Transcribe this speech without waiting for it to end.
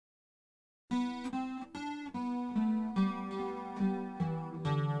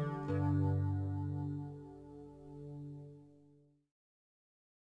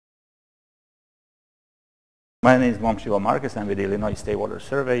My name is Momcilo Markus. I'm with the Illinois State Water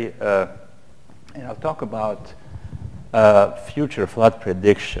Survey, and I'll talk about future flood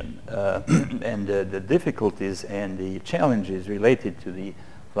prediction and the difficulties and the challenges related to the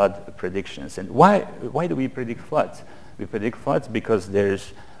flood predictions. And why do we predict floods? We predict floods because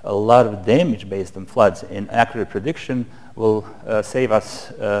there's a lot of damage based on floods, and accurate prediction will save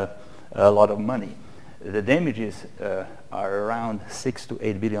us a lot of money. The damages are around $6 to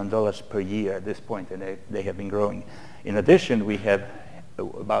 $8 billion per year at this point, and they have been growing. In addition, we have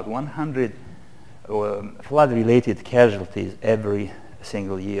about 100 flood-related casualties every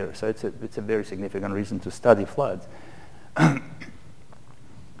single year. So it's a very significant reason to study floods.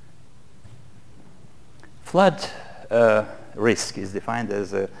 Flood risk is defined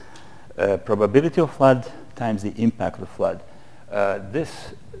as a probability of flood times the impact of flood.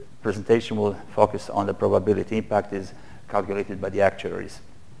 This presentation will focus on the probability. Impact is calculated by the actuaries.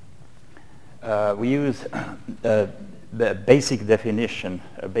 We use the basic definition,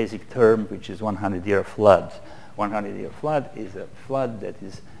 a basic term, which is 100-year flood. 100-year flood is a flood that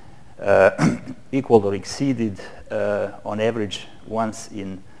is equal or exceeded on average once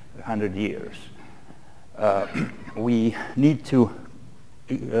in 100 years. We need to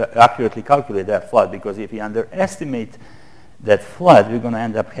accurately calculate that flood, because if we underestimate that flood, we're going to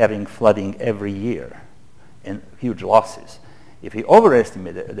end up having flooding every year and huge losses. If we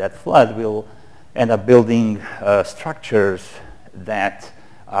overestimate that flood, we'll end up building structures that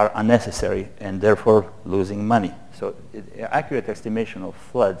are unnecessary and therefore losing money. So accurate estimation of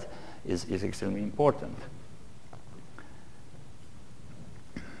flood is extremely important.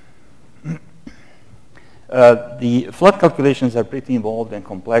 The flood calculations are pretty involved and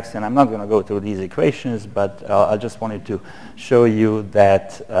complex, and I'm not going to go through these equations, but I just wanted to show you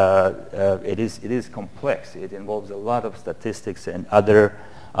that it is complex. It involves a lot of statistics and other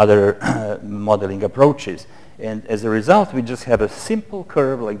modeling approaches. And as a result, we just have a simple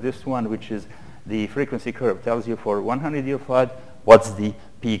curve like this one, which is the frequency curve. Tells you for 100-year flood, what's the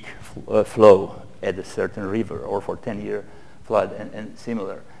peak flow at a certain river, or for 10-year flood and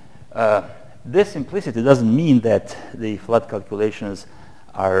similar. This simplicity doesn't mean that the flood calculations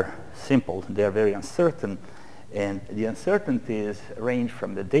are simple. They are very uncertain, and the uncertainties range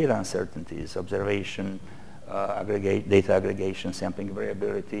from the data uncertainties, observation, data aggregation, sampling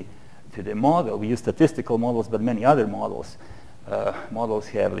variability, to the model. We use statistical models, but many other models. Models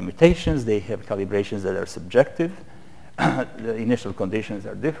have limitations. They have calibrations that are subjective. The initial conditions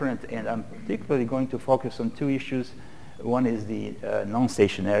are different, and I'm particularly going to focus on two issues. One is the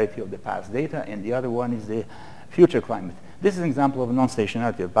non-stationarity of the past data, and the other one is the future climate. This is an example of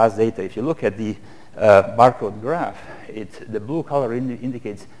non-stationarity of past data. If you look at the barcode graph, the blue color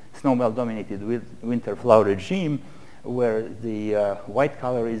indicates snowmelt-dominated winter flow regime, where the white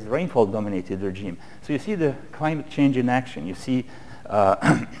color is rainfall-dominated regime. So you see the climate change in action. You see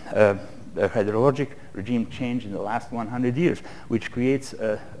the hydrologic regime change in the last 100 years, which creates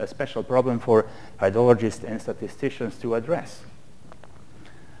a special problem for hydrologists and statisticians to address.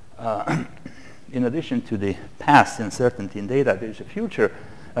 In addition to the past uncertainty in data, there's a future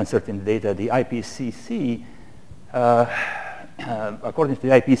uncertainty data. The IPCC, according to the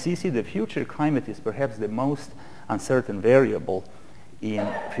IPCC, the future climate is perhaps the most uncertain variable in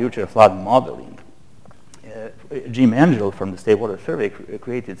future flood modeling. Jim Angel from the State Water Survey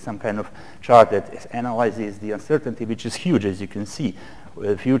created some kind of chart that analyzes the uncertainty, which is huge, as you can see.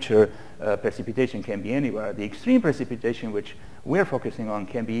 Future precipitation can be anywhere. The extreme precipitation, which we're focusing on,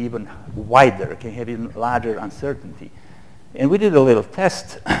 can be even wider, can have even larger uncertainty. And we did a little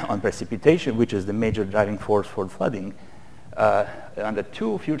test on precipitation, which is the major driving force for flooding, under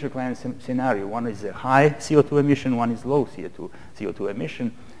two future climate scenarios. One is a high CO2 emission, one is low CO2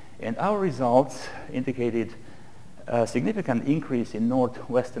 emission. And our results indicated a significant increase in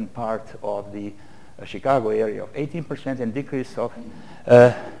northwestern part of the Chicago area of 18% and decrease of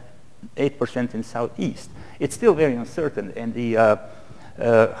 8% in southeast. It's still very uncertain, and the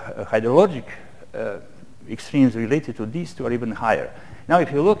hydrologic extremes related to these two are even higher. Now,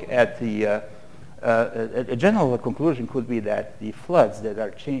 if you look at the a general conclusion could be that the floods that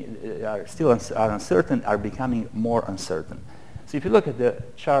are still uncertain are becoming more uncertain. So if you look at the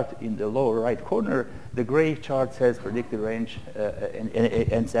chart in the lower right corner, the gray chart says predicted range,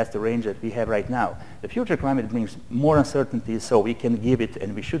 and that's the range that we have right now. The future climate brings more uncertainty, so we can give it,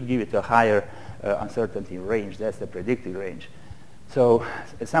 and we should give it a higher uncertainty range. That's the predicted range. So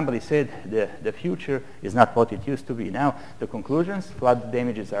as somebody said, the future is not what it used to be. Now, the conclusions: flood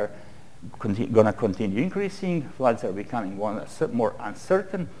damages are going to continue increasing, floods are becoming more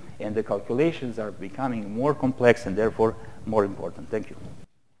uncertain, and the calculations are becoming more complex and therefore more important. Thank you.